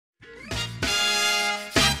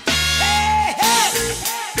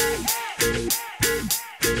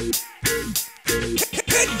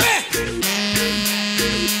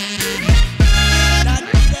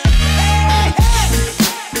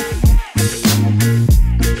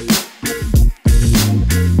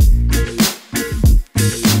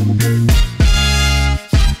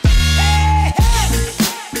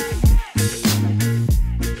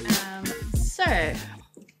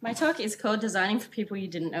called Designing for People You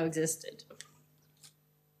Didn't Know Existed.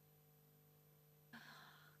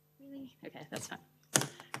 Really? Okay, that's fine.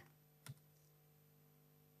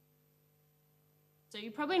 So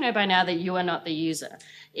you probably know by now that you are not the user.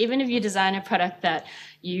 Even if you design a product that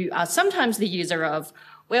you are sometimes the user of,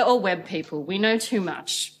 we're all web people. We know too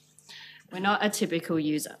much. We're not a typical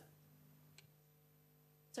user.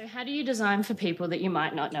 So how do you design for people that you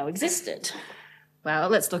might not know existed? Well,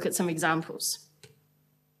 let's look at some examples.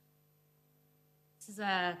 This is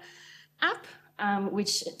an app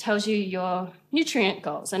which tells you your nutrient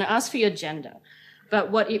goals, and it asks for your gender. But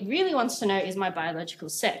what it really wants to know is my biological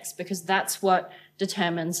sex, because that's what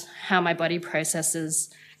determines how my body processes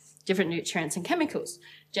different nutrients and chemicals.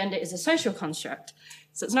 Gender is a social construct,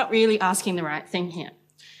 so it's not really asking the right thing here.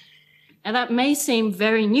 Now, that may seem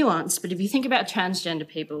very nuanced, but if you think about transgender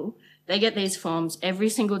people, they get these forms every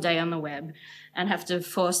single day on the web and have to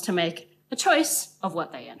force to make a choice of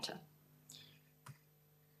what they enter.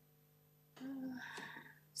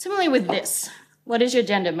 Similarly with this, what is your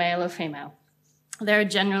gender, male or female? There are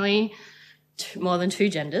generally more than 2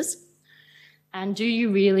 genders. And do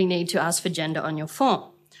you really need to ask for gender on your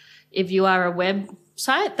form? If you are a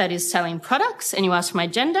website that is selling products and you ask for my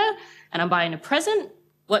gender and I'm buying a present,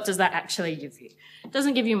 what does that actually give you? It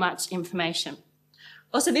doesn't give you much information.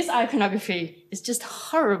 Also, this iconography is just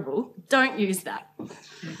horrible. Don't use that.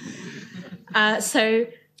 So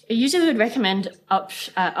I usually would recommend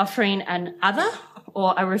offering an other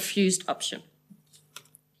or a refused option,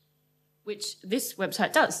 which this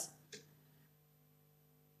website does.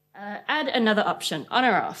 Add another option, on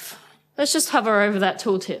or off. Let's just hover over that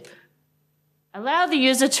tooltip. Allow the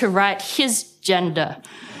user to write his gender.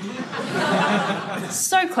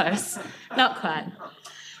 So close, not quite.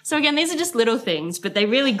 So again, these are just little things, but they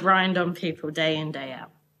really grind on people day in, day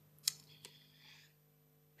out.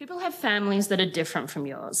 People have families that are different from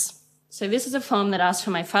yours. So this is a form that asks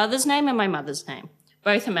for my father's name and my mother's name.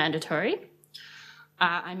 Both are mandatory.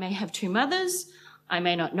 I may have 2 mothers. I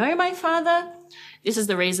may not know my father. This is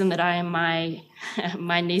the reason that I am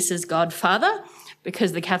my niece's godfather,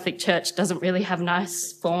 because the Catholic Church doesn't really have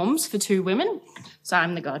nice forms for 2 women. So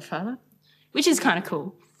I'm the godfather, which is kind of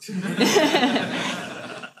cool.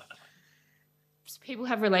 People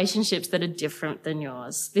have relationships that are different than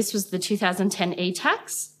yours. This was the 2010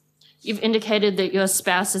 e-tax. You've indicated that your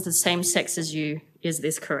spouse is the same sex as you. Is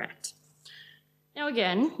this correct? Now,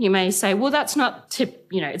 again, you may say, well, that's not,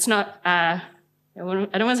 it's not, I don't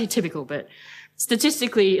want to say typical, but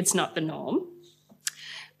statistically, it's not the norm.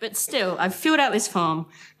 But still, I've filled out this form,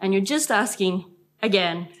 and you're just asking,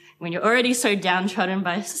 again, when you're already so downtrodden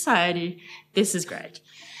by society, this is great.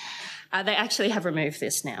 They actually have removed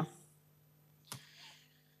this now.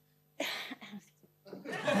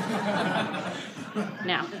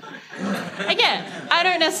 Now, again, I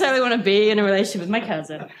don't necessarily want to be in a relationship with my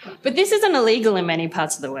cousin, but this isn't illegal in many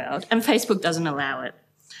parts of the world, and Facebook doesn't allow it.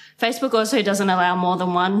 Facebook also doesn't allow more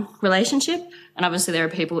than one relationship, and obviously there are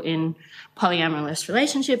people in polyamorous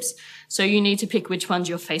relationships, so you need to pick which one's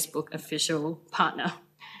your Facebook official partner,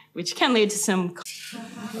 which can lead to some...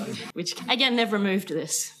 which, again, they've removed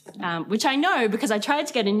this, which I know because I tried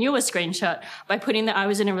to get a newer screenshot by putting that I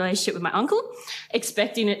was in a relationship with my uncle,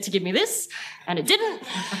 expecting it to give me this, and it didn't,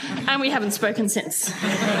 and we haven't spoken since.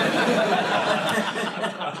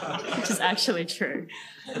 Which is actually true.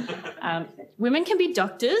 Women can be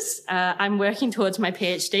doctors. I'm working towards my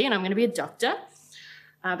PhD and I'm going to be a doctor,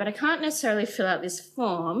 but I can't necessarily fill out this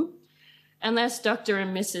form unless Dr.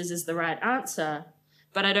 and Mrs. is the right answer,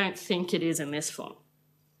 but I don't think it is in this form.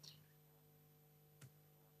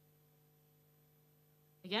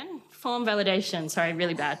 Again, form validation, sorry,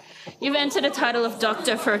 really bad. You've entered a title of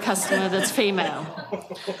doctor for a customer that's female.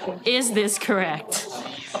 Is this correct?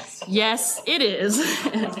 Yes, it is.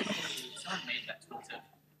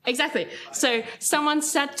 Exactly. So someone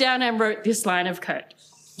sat down and wrote this line of code.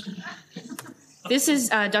 This is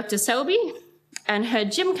Dr. Selby, and her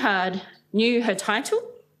gym card knew her title,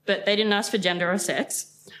 but they didn't ask for gender or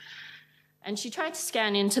sex. And she tried to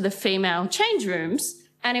scan into the female change rooms,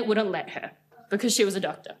 and it wouldn't let her because she was a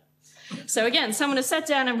doctor. So again, someone has sat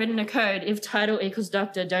down and written a code, if title equals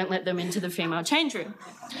doctor, don't let them into the female change room.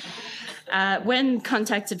 When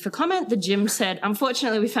contacted for comment, the gym said,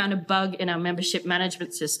 unfortunately, we found a bug in our membership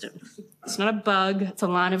management system. It's not a bug, it's a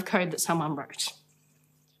line of code that someone wrote.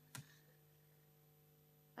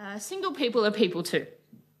 Single people are people too.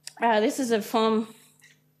 This is a form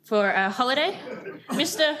for a holiday,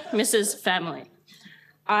 Mr., Mrs., family.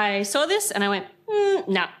 I saw this and I went,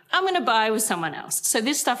 no, I'm going to buy with someone else. So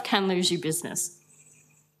this stuff can lose you business.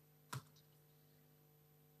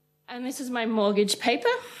 And this is my mortgage paper.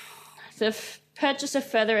 The purchaser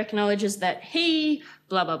further acknowledges that he,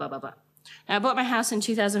 blah, blah, blah, blah, blah. Now, I bought my house in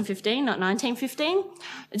 2015, not 1915.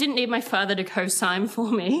 I didn't need my father to co-sign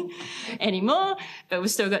for me anymore, but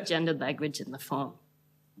we've still got gendered language in the form.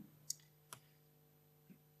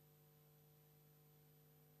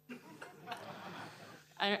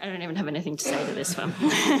 I don't even have anything to say to this one.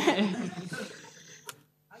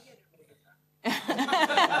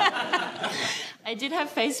 I did have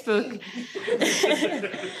Facebook.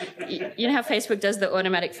 You know how Facebook does the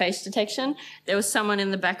automatic face detection? There was someone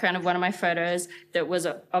in the background of one of my photos that was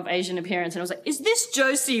of Asian appearance, and I was like, is this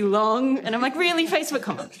Josie Long? And I'm like, really, Facebook,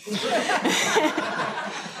 come on.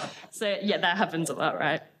 So, yeah, that happens a lot,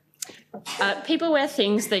 right? People wear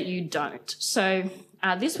things that you don't. So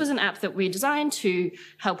this was an app that we designed to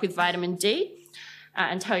help with vitamin D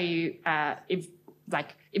and tell you if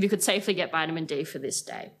you could safely get vitamin D for this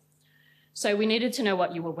day. So we needed to know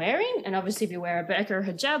what you were wearing, and obviously if you wear a burqa or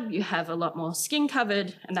hijab, you have a lot more skin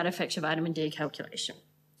covered, and that affects your vitamin D calculation.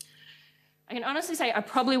 I can honestly say I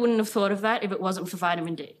probably wouldn't have thought of that if it wasn't for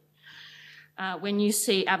vitamin D. When you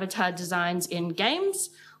see avatar designs in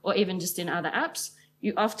games or even just in other apps,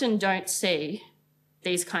 you often don't see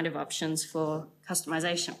these kind of options for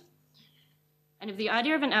customization. And if the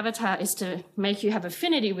idea of an avatar is to make you have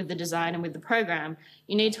affinity with the design and with the program,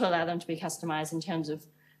 you need to allow them to be customized in terms of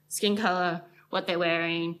skin color, what they're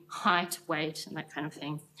wearing, height, weight, and that kind of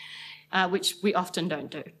thing, which we often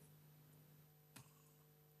don't do.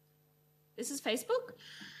 This is Facebook.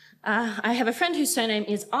 I have a friend whose surname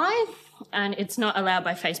is I, and it's not allowed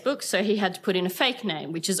by Facebook, so he had to put in a fake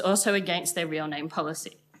name, which is also against their real name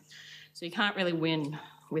policy. So you can't really win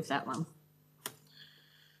with that one.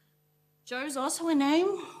 Joe's also a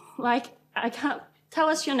name. Like, I can't tell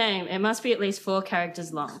us your name. It must be at least 4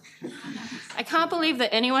 characters long. I can't believe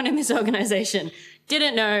that anyone in this organisation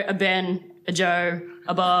didn't know a Ben, a Joe,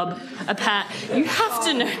 a Bob, a Pat. You have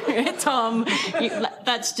to know a Tom.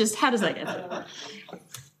 That's just, how does that get there?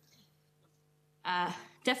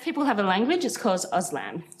 Deaf people have a language. It's called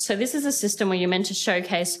Auslan. So this is a system where you're meant to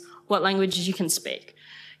showcase what languages you can speak.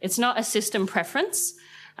 It's not a system preference,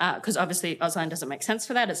 because obviously Auslan doesn't make sense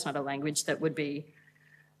for that. It's not a language that would be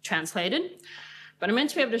translated. But I'm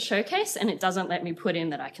meant to be able to showcase, and it doesn't let me put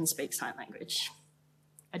in that I can speak sign language.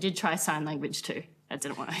 I did try sign language too. That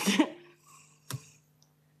didn't work.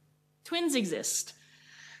 Twins exist.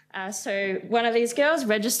 So one of these girls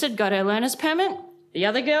registered, got her learner's permit. The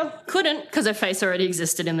other girl couldn't because her face already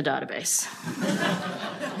existed in the database.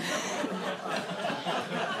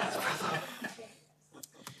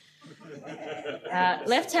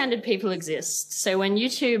 Left-handed people exist. So when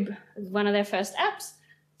YouTube, one of their first apps,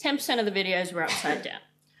 10% of the videos were upside down.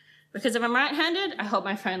 Because if I'm right-handed, I hold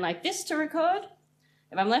my phone like this to record.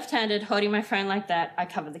 If I'm left-handed, holding my phone like that, I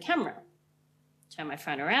cover the camera. Turn my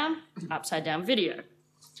phone around, upside-down video.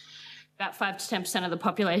 About 5 to 10% of the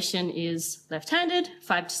population is left-handed,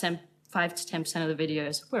 5 to 10% of the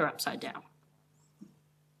videos were upside down.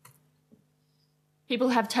 People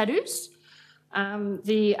have tattoos.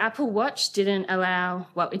 The Apple Watch didn't allow,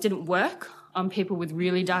 well, it didn't work on people with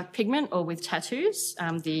really dark pigment or with tattoos,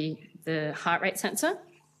 the heart rate sensor.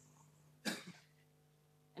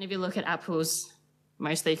 And if you look at Apple's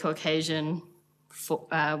mostly Caucasian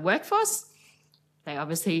workforce, they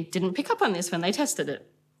obviously didn't pick up on this when they tested it.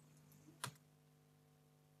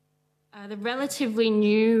 The relatively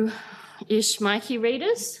new-ish Mikey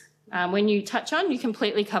readers, when you touch on, you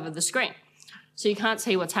completely cover the screen, so you can't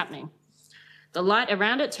see what's happening. The light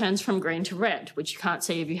around it turns from green to red, which you can't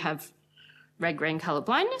see if you have red-green colour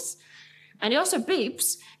blindness. And it also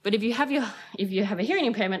beeps, but if you have a hearing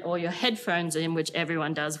impairment or your headphones in, which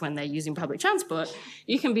everyone does when they're using public transport,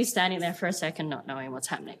 you can be standing there for a second not knowing what's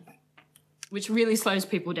happening, which really slows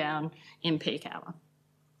people down in peak hour.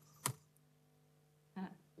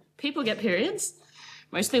 People get periods,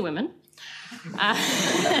 mostly women.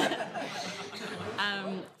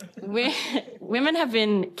 Women have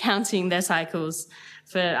been counting their cycles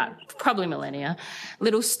for probably millennia.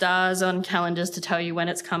 Little stars on calendars to tell you when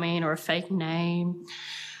it's coming, or a fake name.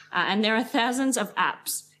 And there are thousands of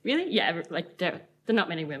apps. Really? Yeah, like there are not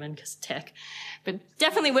many women because tech, but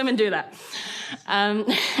definitely women do that.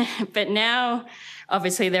 But now,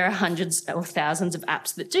 obviously, there are hundreds or thousands of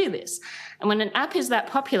apps that do this. And when an app is that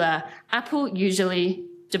popular, Apple usually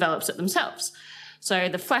develops it themselves. So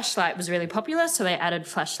the flashlight was really popular, so they added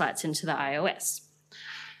flashlights into the iOS.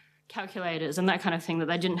 Calculators and that kind of thing that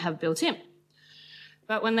they didn't have built in.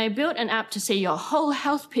 But when they built an app to see your whole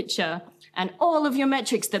health picture and all of your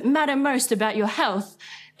metrics that matter most about your health,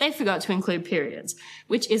 they forgot to include periods,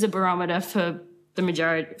 which is a barometer for the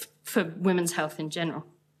majority, for women's health in general.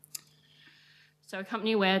 So a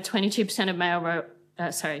company where 22%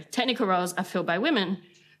 of technical roles are filled by women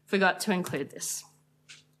forgot to include this.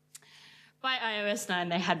 By iOS 9,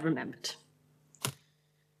 they had remembered.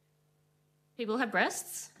 People have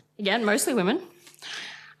breasts, again, mostly women.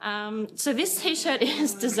 So this t-shirt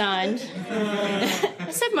is designed, I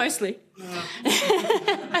said mostly.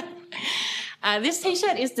 This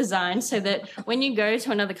t-shirt is designed so that when you go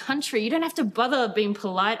to another country, you don't have to bother being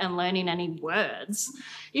polite and learning any words.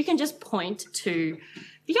 You can just point to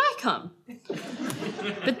the icon.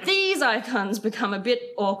 But these icons become a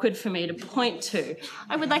bit awkward for me to point to.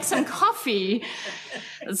 I would like some coffee.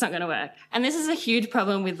 That's not going to work. And this is a huge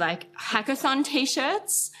problem with like hackathon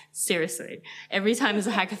t-shirts. Seriously. Every time there's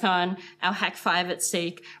a hackathon, our Hack 5 at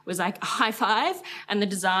Seek was like a high five and the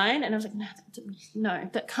design. And I was like, no,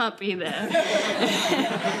 that can't be there.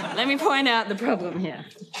 Let me point out the problem here.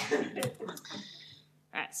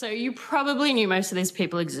 All right, so you probably knew most of these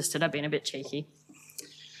people existed. I've been a bit cheeky.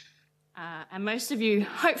 And most of you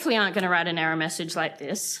hopefully aren't going to write an error message like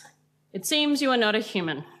this. It seems you are not a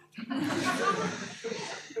human.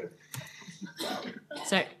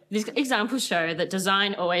 So these examples show that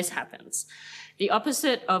design always happens. The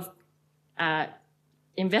opposite of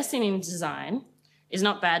investing in design is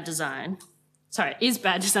not bad design. Sorry, is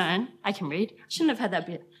bad design. I can read. Shouldn't have had that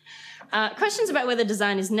bit. Questions about whether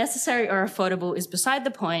design is necessary or affordable is beside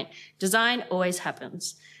the point. Design always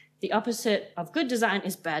happens. The opposite of good design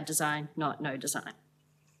is bad design, not no design.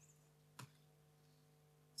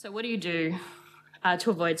 So what do you do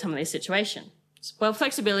to avoid some of these situations? Well,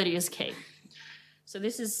 flexibility is key. So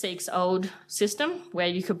this is Seek's old system where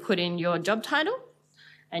you could put in your job title.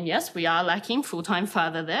 And yes, we are lacking full-time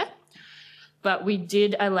father there, but we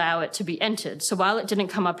did allow it to be entered. So while it didn't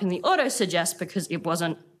come up in the auto-suggest because it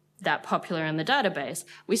wasn't that popular in the database,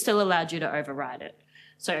 we still allowed you to override it.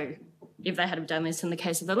 So if they had done this in the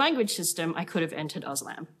case of the language system, I could have entered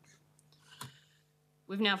Auslam.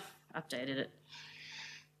 We've now updated it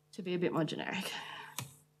to be a bit more generic.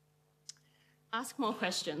 Ask more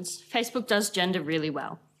questions. Facebook does gender really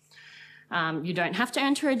well. You don't have to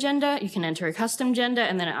enter a gender. You can enter a custom gender,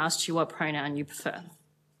 and then it asks you what pronoun you prefer.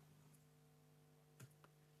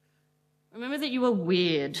 Remember that you are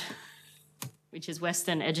weird, which is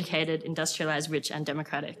Western, educated, industrialized, rich, and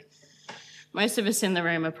democratic. Most of us in the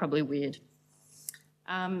room are probably weird.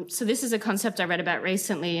 So this is a concept I read about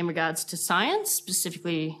recently in regards to science,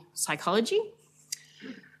 specifically psychology.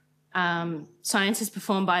 Science is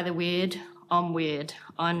performed by the weird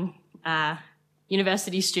on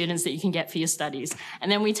university students that you can get for your studies.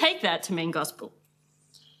 And then we take that to mean gospel.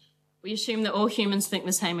 We assume that all humans think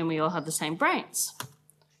the same and we all have the same brains.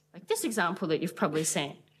 Like this example that you've probably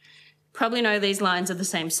seen. Probably know these lines are the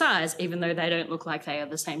same size, even though they don't look like they are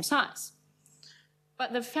the same size.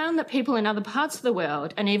 But they've found that people in other parts of the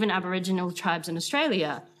world, and even Aboriginal tribes in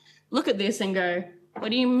Australia, look at this and go, what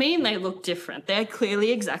do you mean they look different? They're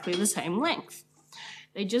clearly exactly the same length.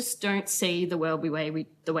 They just don't see the world the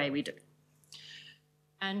way we do.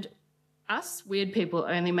 And us, weird people,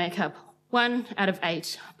 only make up 1 out of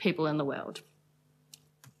 8 people in the world.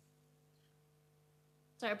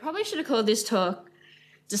 So I probably should have called this talk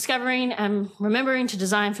Discovering and Remembering to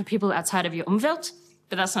Design for People Outside of Your Umwelt,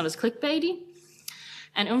 but that's not as clickbaity.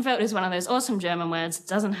 And Umwelt is one of those awesome German words that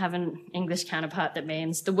doesn't have an English counterpart that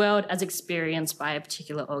means the world as experienced by a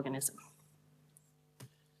particular organism.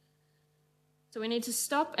 So we need to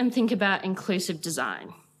stop and think about inclusive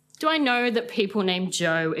design. Do I know that people named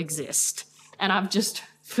Joe exist and I've just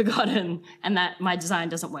forgotten and that my design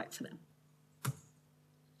doesn't work for them?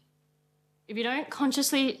 If you don't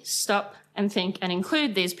consciously stop and think and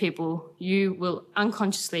include these people, you will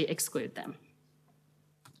unconsciously exclude them.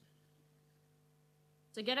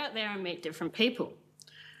 So get out there and meet different people.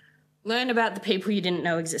 Learn about the people you didn't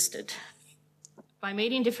know existed. By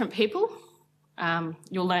meeting different people,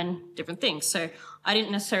 you'll learn different things. So I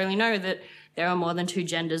didn't necessarily know that there are more than 2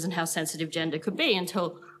 genders and how sensitive gender could be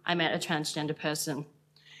until I met a transgender person.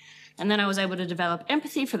 And then I was able to develop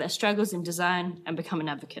empathy for their struggles in design and become an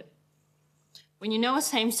advocate. When you know a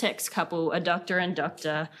same-sex couple, a doctor and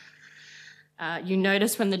doctor, you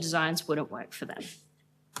notice when the designs wouldn't work for them.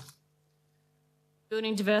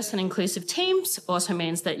 Building diverse and inclusive teams also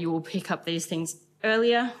means that you will pick up these things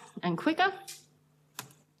earlier and quicker.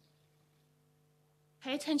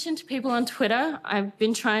 Pay attention to people on Twitter. I've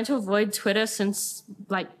been trying to avoid Twitter since,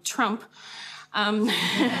 like, Trump.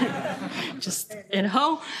 Just in a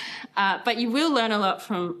hole. But you will learn a lot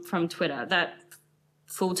from Twitter. That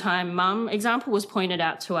full-time mum example was pointed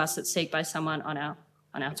out to us at Seek by someone on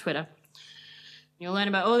our Twitter. You'll learn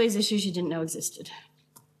about all these issues you didn't know existed.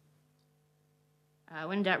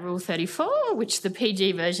 When in doubt, Rule 34, which the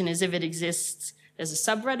PG version is if it exists, There's a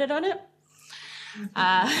subreddit on it.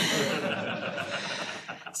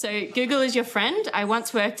 So Google is your friend. I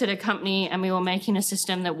once worked at a company and we were making a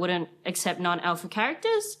system that wouldn't accept non-alpha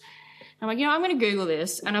characters. I'm like, I'm going to Google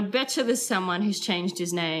this, and I bet you there's someone who's changed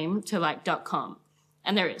his name to like .com.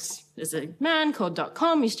 And there is. There's a man called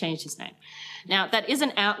 .com who's changed his name. Now, that is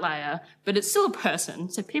an outlier, but it's still a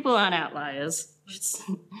person, so people aren't outliers.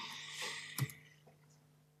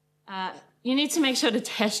 You need to make sure to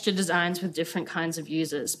test your designs with different kinds of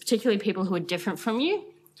users, particularly people who are different from you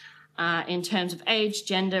in terms of age,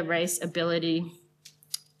 gender, race, ability,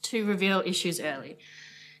 to reveal issues early.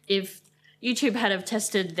 If YouTube had have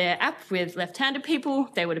tested their app with left-handed people,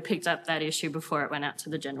 they would have picked up that issue before it went out to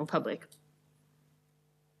the general public.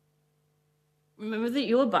 Remember that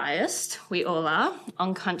you're biased. We all are,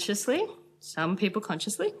 unconsciously. Some people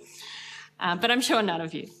consciously. But I'm sure none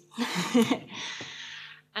of you.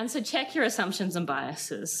 And so check your assumptions and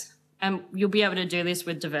biases. And you'll be able to do this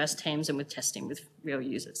with diverse teams and with testing with real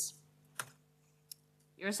users.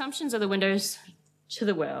 Your assumptions are the windows to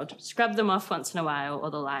the world. Scrub them off once in a while or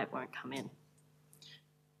the light won't come in.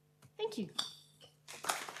 Thank you.